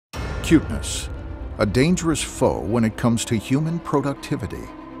Cuteness, a dangerous foe when it comes to human productivity.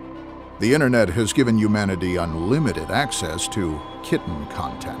 The internet has given humanity unlimited access to kitten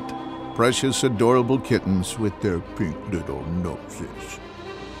content. Precious, adorable kittens with their pink little noses.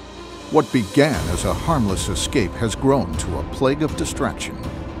 What began as a harmless escape has grown to a plague of distraction.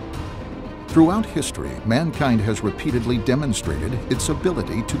 Throughout history, mankind has repeatedly demonstrated its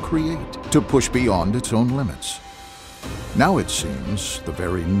ability to create, to push beyond its own limits. Now it seems the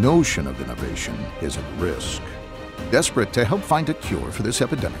very notion of innovation is at risk. Desperate to help find a cure for this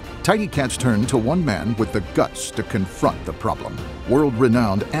epidemic, Tidy Cats turn to one man with the guts to confront the problem.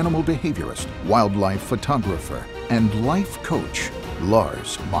 World-renowned animal behaviorist, wildlife photographer, and life coach,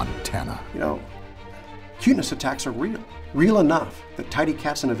 Lars Montana. You know, cuteness attacks are real. Real enough that Tidy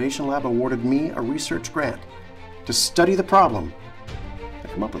Cats Innovation Lab awarded me a research grant to study the problem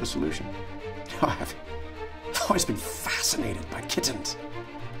and come up with a solution. I've always been fascinated by kittens,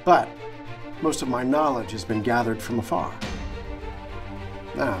 but most of my knowledge has been gathered from afar.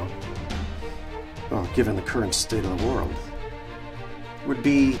 Now, well, given the current state of the world, it would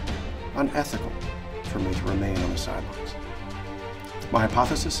be unethical for me to remain on the sidelines. My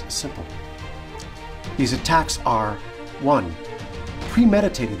hypothesis is simple. These attacks are 1,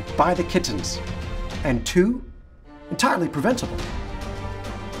 premeditated by the kittens, and 2, entirely preventable.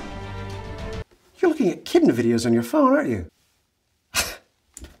 You're looking at kitten videos on your phone, aren't you?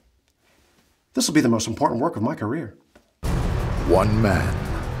 This will be the most important work of my career. One man,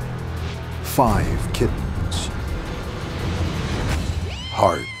 5 kittens.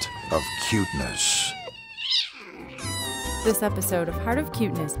 Heart of Cuteness. This episode of Heart of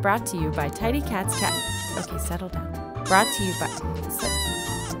Cuteness brought to you by Tidy Cats Cat. Okay, settle down. Brought to you by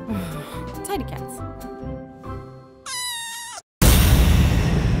Tidy Cats.